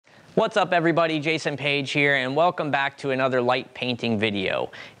What's up everybody, Jason Page here, and welcome back to another light painting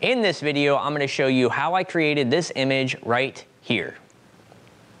video. In this video, I'm going to show you how I created this image right here.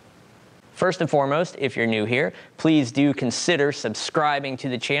 First and foremost, if you're new here, please do consider subscribing to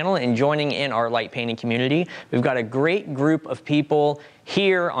the channel and joining in our light painting community. We've got a great group of people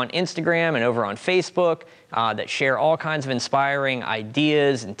here on Instagram and over on Facebook that share all kinds of inspiring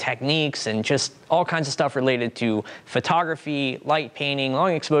ideas and techniques and just all kinds of stuff related to photography, light painting,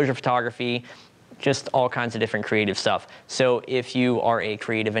 long exposure photography, just all kinds of different creative stuff. So if you are a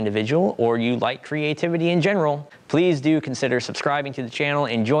creative individual or you like creativity in general, please do consider subscribing to the channel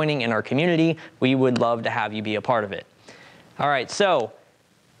and joining in our community. We would love to have you be a part of it. All right, so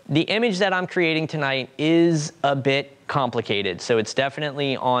the image that I'm creating tonight is a bit complicated. So it's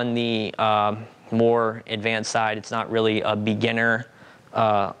definitely on the more advanced side. It's not really a beginner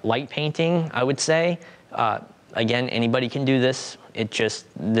light painting, I would say. Again, anybody can do this. There's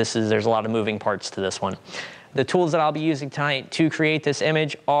a lot of moving parts to this one. The tools that I'll be using tonight to create this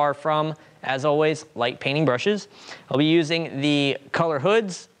image are from, as always, light painting brushes. I'll be using the color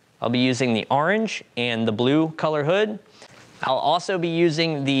hoods. I'll be using the orange and the blue color hood. I'll also be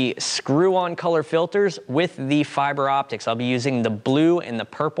using the screw-on color filters with the fiber optics. I'll be using the blue and the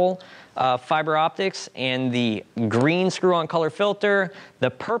purple fiber optics and the green screw-on color filter,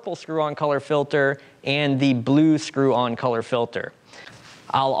 the purple screw-on color filter, and the blue screw-on color filter.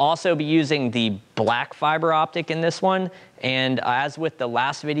 I'll also be using the black fiber optic in this one, and as with the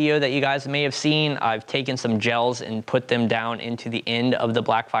last video that you guys may have seen, I've taken some gels and put them down into the end of the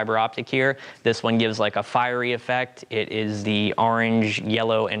black fiber optic here. This one gives like a fiery effect. It is the orange,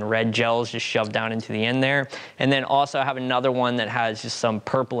 yellow, and red gels just shoved down into the end there. And then also I have another one that has just some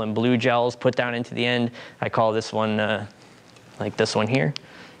purple and blue gels put down into the end. I call this one like this one here.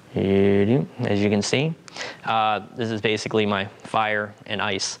 As you can see, this is basically my fire and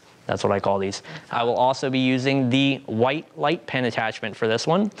ice. That's what I call these. I will also be using the white light pen attachment for this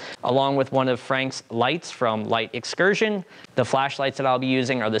one, along with one of Frank's lights from Light Excursion. The flashlights that I'll be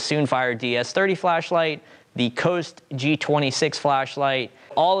using are the Soonfire DS30 flashlight, the Coast G26 flashlight.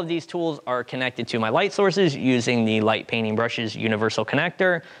 All of these tools are connected to my light sources using the Light Painting Brushes Universal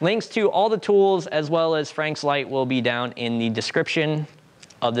Connector. Links to all the tools as well as Frank's light will be down in the description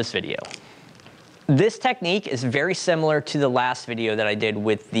of this video. This technique is very similar to the last video that I did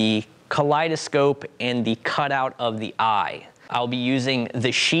with the kaleidoscope and the cutout of the eye. I'll be using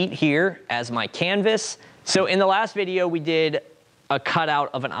the sheet here as my canvas. So in the last video, we did a cutout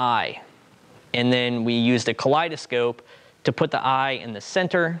of an eye, and then we used a kaleidoscope to put the eye in the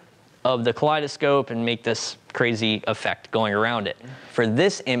center of the kaleidoscope and make this crazy effect going around it. For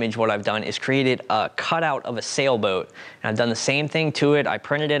this image, what I've done is created a cutout of a sailboat. And I've done the same thing to it. I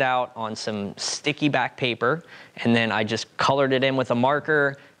printed it out on some sticky back paper, and then I just colored it in with a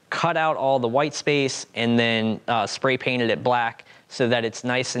marker, cut out all the white space, and then spray painted it black so that it's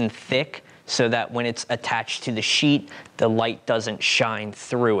nice and thick, so that when it's attached to the sheet, the light doesn't shine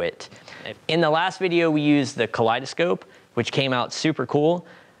through it. In the last video, we used the kaleidoscope, which came out super cool.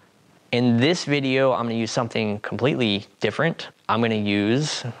 In this video, I'm going to use something completely different. I'm going to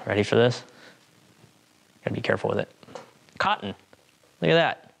use, ready for this? Gotta be careful with it. Cotton. Look at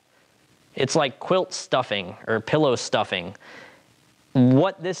that. It's like quilt stuffing or pillow stuffing.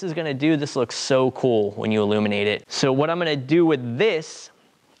 What this is going to do, this looks so cool when you illuminate it. So what I'm going to do with this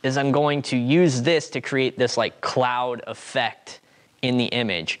is I'm going to use this to create this like cloud effect in the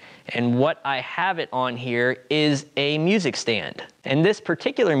image. And what I have it on here is a music stand. And this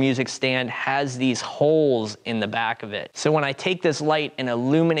particular music stand has these holes in the back of it. So when I take this light and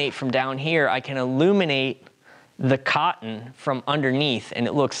illuminate from down here, I can illuminate the cotton from underneath, and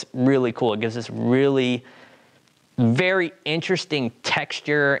it looks really cool. It gives this really very interesting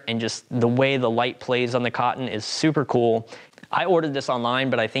texture, and just the way the light plays on the cotton is super cool. I ordered this online,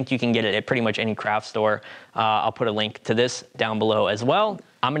 but I think you can get it at pretty much any craft store. I'll put a link to this down below as well.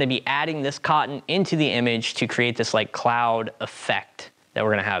 I'm gonna be adding this cotton into the image to create this like cloud effect that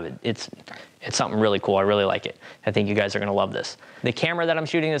we're gonna have. It's something really cool. I really like it. I think you guys are gonna love this. The camera that I'm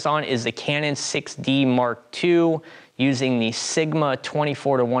shooting this on is the Canon 6D Mark II using the Sigma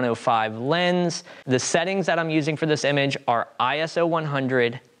 24-105 lens. The settings that I'm using for this image are ISO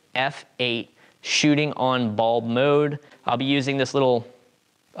 100, f8, shooting on bulb mode. I'll be using this little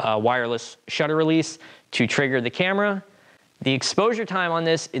wireless shutter release to trigger the camera. The exposure time on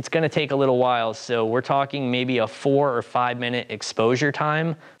this, it's gonna take a little while, so we're talking maybe a 4 or 5 minute exposure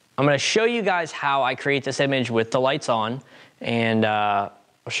time. I'm gonna show you guys how I create this image with the lights on, and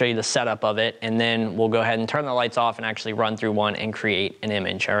I'll show you the setup of it, and then we'll go ahead and turn the lights off and actually run through one and create an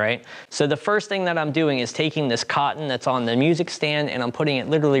image, all right? So the first thing that I'm doing is taking this cotton that's on the music stand, and I'm putting it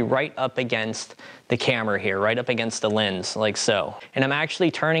literally right up against the camera here, right up against the lens, like so. And I'm actually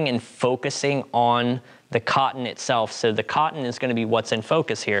turning and focusing on the cotton itself, so the cotton is gonna be what's in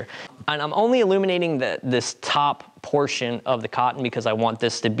focus here. And I'm only illuminating this top portion of the cotton because I want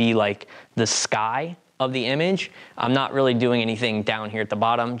this to be like the sky of the image. I'm not really doing anything down here at the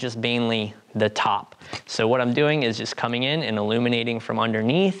bottom, just mainly the top. So what I'm doing is just coming in and illuminating from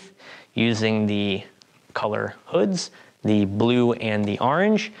underneath using the color hoods, the blue and the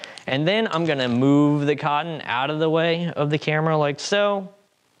orange. And then I'm gonna move the cotton out of the way of the camera like so.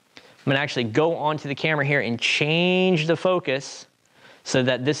 I'm gonna actually go onto the camera here and change the focus so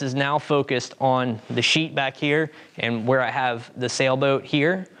that this is now focused on the sheet back here and where I have the sailboat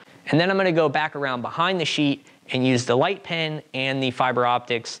here. And then I'm gonna go back around behind the sheet and use the light pen and the fiber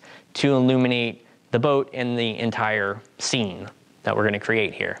optics to illuminate the boat and the entire scene that we're gonna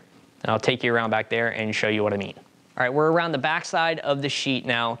create here. And I'll take you around back there and show you what I mean. All right, we're around the back side of the sheet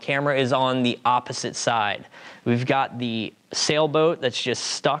now. Camera is on the opposite side. We've got the sailboat that's just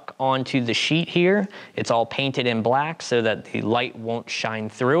stuck onto the sheet here. It's all painted in black so that the light won't shine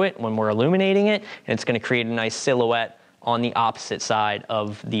through it when we're illuminating it. And it's gonna create a nice silhouette on the opposite side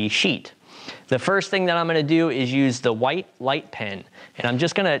of the sheet. The first thing that I'm gonna do is use the white light pen, and I'm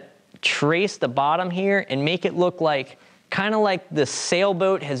just gonna trace the bottom here and make it look like, kind of like the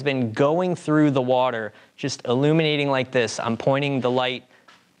sailboat has been going through the water, just illuminating like this. I'm pointing the light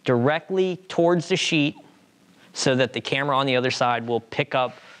directly towards the sheet so that the camera on the other side will pick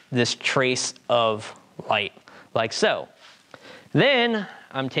up this trace of light, like so. Then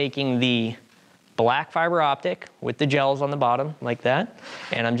I'm taking the black fiber optic with the gels on the bottom like that,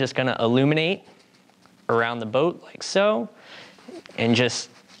 and I'm just gonna illuminate around the boat like so, and just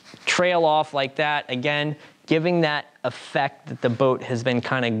trail off like that, again giving that effect that the boat has been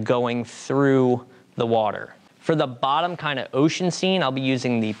kind of going through the water. For the bottom kind of ocean scene, I'll be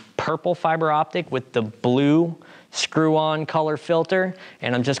using the purple fiber optic with the blue screw-on color filter,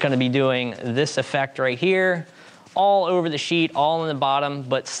 and I'm just gonna be doing this effect right here, all over the sheet, all on the bottom,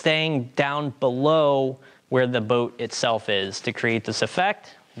 but staying down below where the boat itself is to create this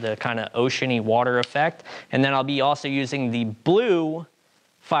effect, the kind of oceany water effect. And then I'll be also using the blue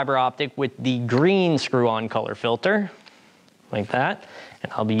fiber optic with the green screw-on color filter, like that.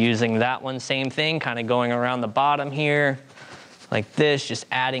 And I'll be using that one, same thing, kind of going around the bottom here, like this, just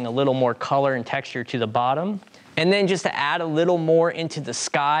adding a little more color and texture to the bottom. And then just to add a little more into the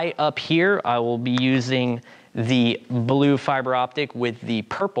sky up here, I will be using the blue fiber optic with the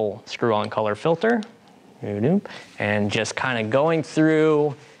purple screw-on color filter, and just kind of going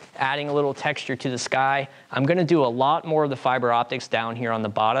through, adding a little texture to the sky. I'm gonna do a lot more of the fiber optics down here on the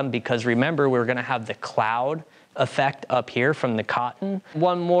bottom because remember, we're gonna have the cloud effect up here from the cotton.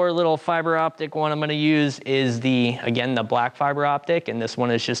 One more little fiber optic one I'm gonna use is again, the black fiber optic, and this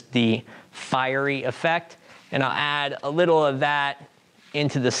one is just the fiery effect. And I'll add a little of that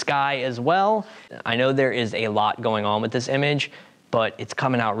into the sky as well. I know there is a lot going on with this image, but it's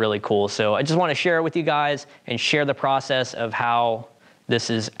coming out really cool. So I just want to share it with you guys and share the process of how this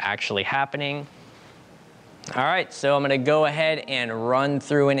is actually happening. All right, so I'm gonna go ahead and run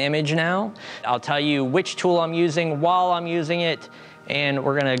through an image now. I'll tell you which tool I'm using while I'm using it, and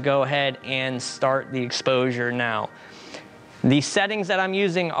we're gonna go ahead and start the exposure now. The settings that I'm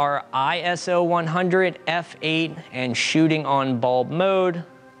using are ISO 100, f8, and shooting on bulb mode.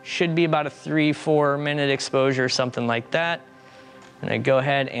 Should be about a 3-4 minute exposure, something like that. I'm gonna go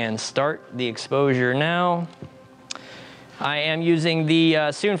ahead and start the exposure now. I am using the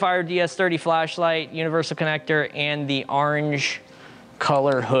Soonfire DS30 flashlight, universal connector, and the orange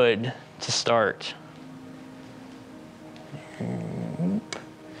color hood to start. As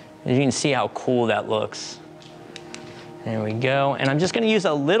you can see how cool that looks. There we go. And I'm just gonna use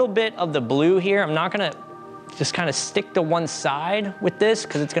a little bit of the blue here. I'm not gonna just kind of stick to one side with this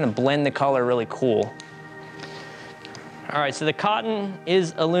because it's gonna blend the color really cool. All right, so the cotton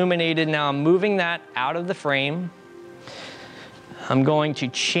is illuminated now. I'm moving that out of the frame. I'm going to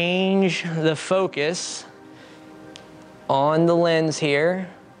change the focus on the lens here.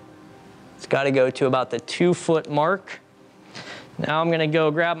 It's got to go to about the 2-foot mark. Now I'm gonna go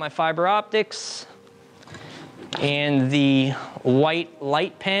grab my fiber optics and the white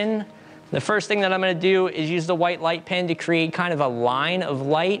light pen. The first thing that I'm gonna do is use the white light pen to create kind of a line of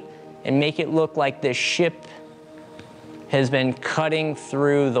light and make it look like the ship has been cutting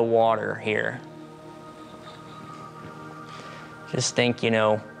through the water here. Just think,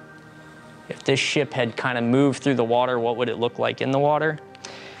 if this ship had kind of moved through the water, what would it look like in the water?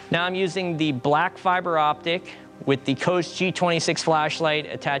 Now I'm using the black fiber optic with the Coast G26 flashlight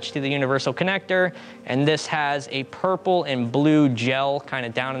attached to the universal connector, and this has a purple and blue gel kind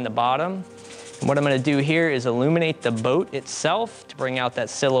of down in the bottom. And what I'm going to do here is illuminate the boat itself to bring out that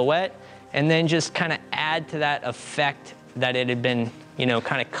silhouette, and then just kind of add to that effect that it had been, you know,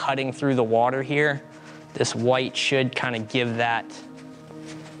 kind of cutting through the water here. This white should kind of give that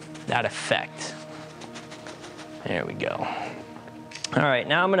effect. There we go. All right,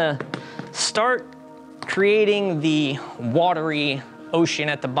 now I'm gonna start creating the watery ocean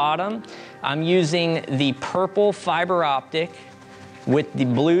at the bottom. I'm using the purple fiber optic with the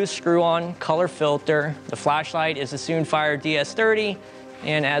blue screw-on color filter. The flashlight is a Soonfire DS30,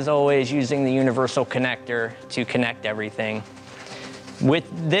 and as always, using the universal connector to connect everything. With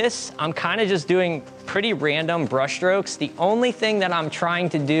this, I'm kind of just doing pretty random brush strokes. The only thing that I'm trying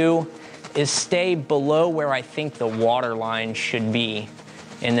to do is stay below where I think the water line should be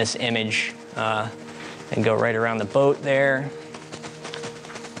in this image, and go right around the boat there.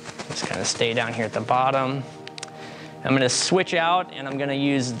 Just kind of stay down here at the bottom. I'm gonna switch out and I'm gonna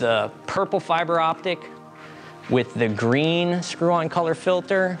use the purple fiber optic with the green screw-on color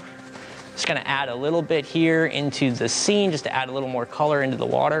filter. Just gonna add a little bit here into the scene just to add a little more color into the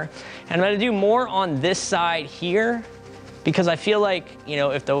water. And I'm gonna do more on this side here because I feel like, you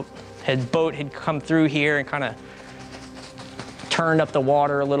know, if the boat had come through here and kind of turned up the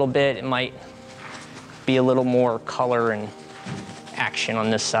water a little bit, it might be a little more color and action on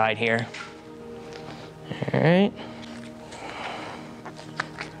this side here. All right.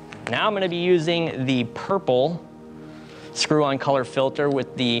 Now I'm going to be using the purple screw-on color filter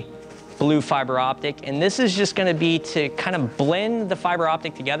with the blue fiber optic, and this is just going to be to kind of blend the fiber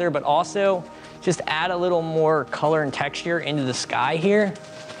optic together, but also just add a little more color and texture into the sky here.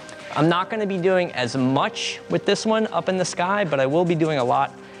 I'm not going to be doing as much with this one up in the sky, but I will be doing a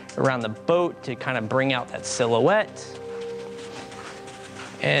lot around the boat to kind of bring out that silhouette.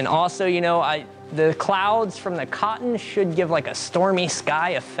 And also, you know, the clouds from the cotton should give like a stormy sky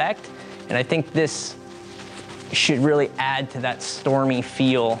effect, and I think this should really add to that stormy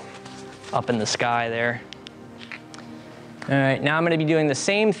feel up in the sky there. All right, now I'm going to be doing the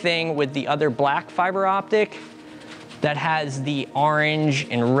same thing with the other black fiber optic that has the orange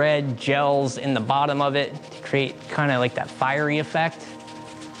and red gels in the bottom of it to create kind of like that fiery effect.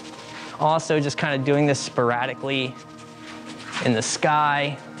 Also just kind of doing this sporadically in the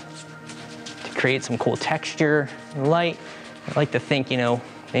sky to create some cool texture and light. I like to think, you know,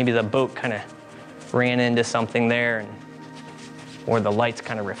 maybe the boat kind of ran into something there, or the light's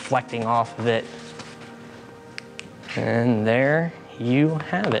kind of reflecting off of it. And there you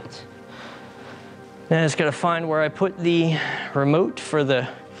have it. Now I just gotta find where I put the remote for the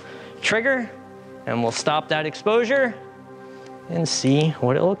trigger, and we'll stop that exposure and see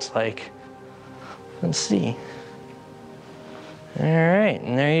what it looks like. Let's see. All right,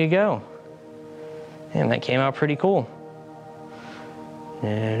 and there you go. And that came out pretty cool.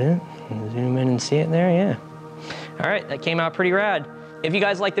 There it is. Zoom in and see it there, yeah. All right, that came out pretty rad. If you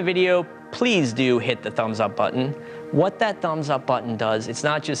guys like the video, please do hit the thumbs up button. What that thumbs up button does, it's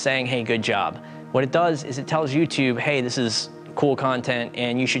not just saying, hey, good job. What it does is it tells YouTube, hey, this is cool content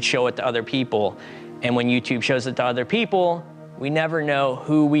and you should show it to other people. And when YouTube shows it to other people, we never know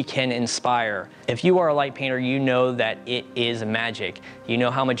who we can inspire. If you are a light painter, you know that it is magic. You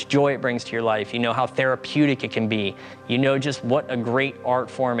know how much joy it brings to your life. You know how therapeutic it can be. You know just what a great art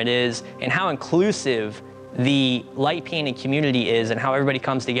form it is and how inclusive the light painting community is and how everybody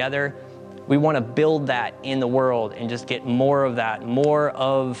comes together. We want to build that in the world and just get more of that, more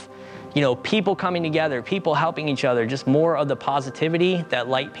of, you know, people coming together, people helping each other, just more of the positivity that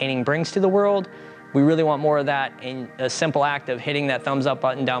light painting brings to the world. We really want more of that, and a simple act of hitting that thumbs up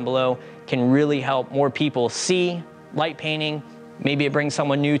button down below can really help more people see light painting. Maybe it brings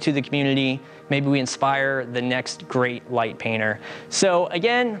someone new to the community. Maybe we inspire the next great light painter. So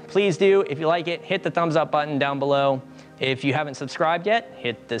again, please do, if you like it, hit the thumbs up button down below. If you haven't subscribed yet,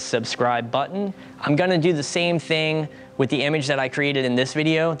 hit the subscribe button. I'm gonna do the same thing with the image that I created in this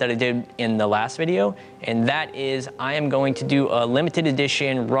video that I did in the last video, and that is I am going to do a limited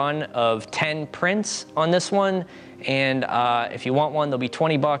edition run of 10 prints on this one, and if you want one, they'll be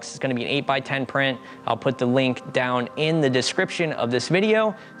 20 bucks. It's gonna be an 8x10 print. I'll put the link down in the description of this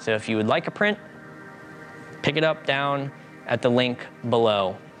video, so if you would like a print, pick it up down at the link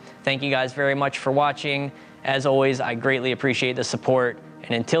below. Thank you guys very much for watching. As always, I greatly appreciate the support,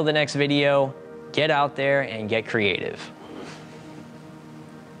 and until the next video, get out there and get creative.